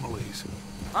families.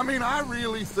 I mean, I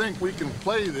really think we can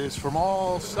play this from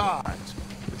all sides.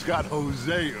 It's got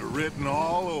Hosea written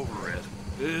all over it.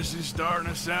 This is starting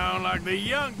to sound like the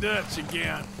young Dutch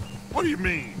again. What do you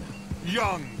mean,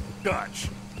 young Dutch?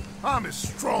 I'm as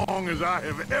strong as I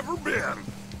have ever been.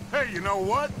 Hey, you know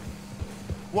what?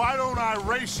 Why don't I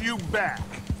race you back?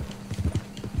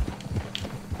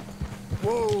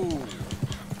 Whoa.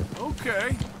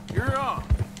 Okay, you're on.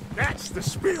 That's the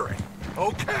spirit.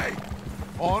 Okay.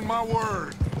 On my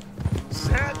word.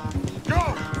 Set.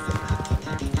 Go.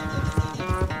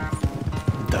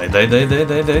 Дай.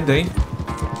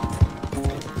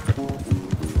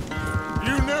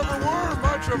 You never were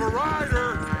much of a rider.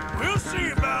 We'll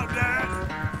see about that.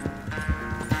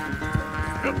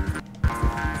 Yep.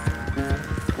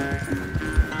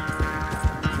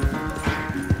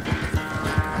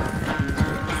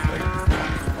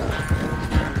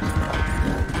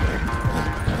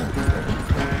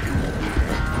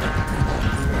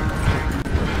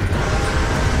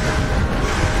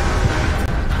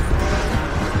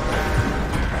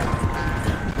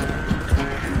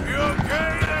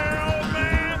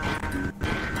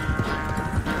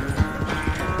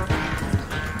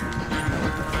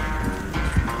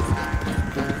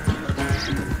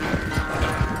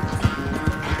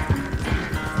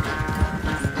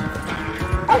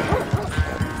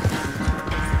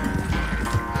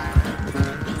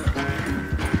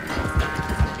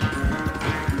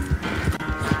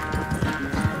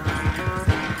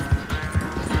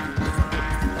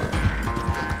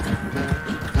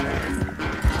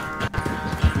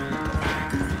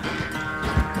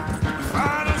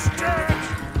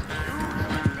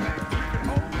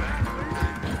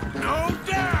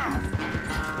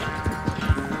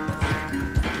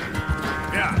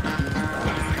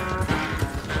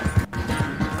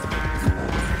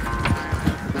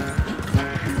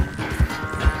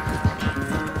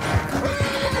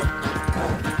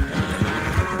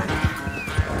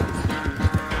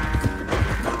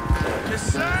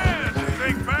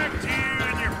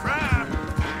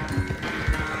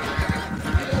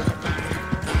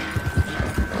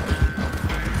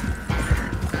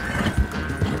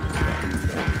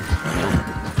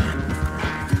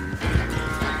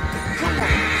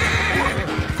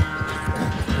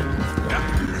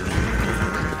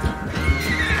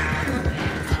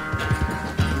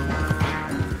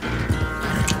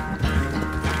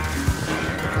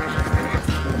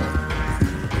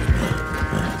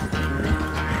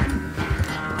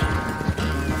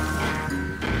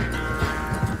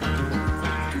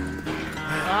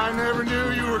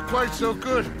 Quite so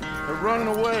good at running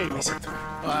away.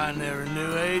 I never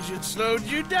knew age had slowed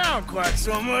you down quite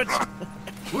so much.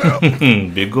 Well,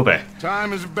 Big go back.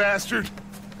 Time is a bastard.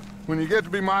 When you get to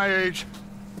be my age,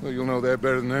 well, you'll know that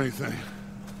better than anything.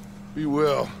 Be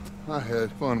well. I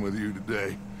had fun with you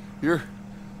today.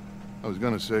 I was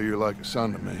gonna say you're like a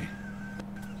son to me.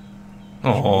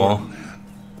 Aww.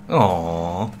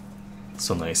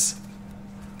 So nice.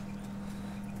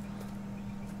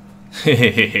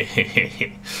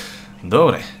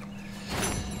 Добре.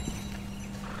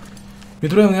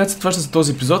 Добре, абонирате, това ще за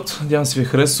този епизод. Надявам се ви е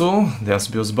харесало, надявам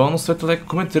се бил забавно. Оставете лайк,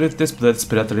 коментирайте, споделете с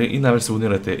приятели и най-вече се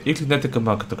абонирайте и кликнете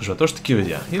камбанката, ако желаете още такива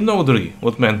видеа и много други.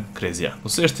 От мен, CrazyR. До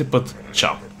следващия път.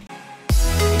 Чао!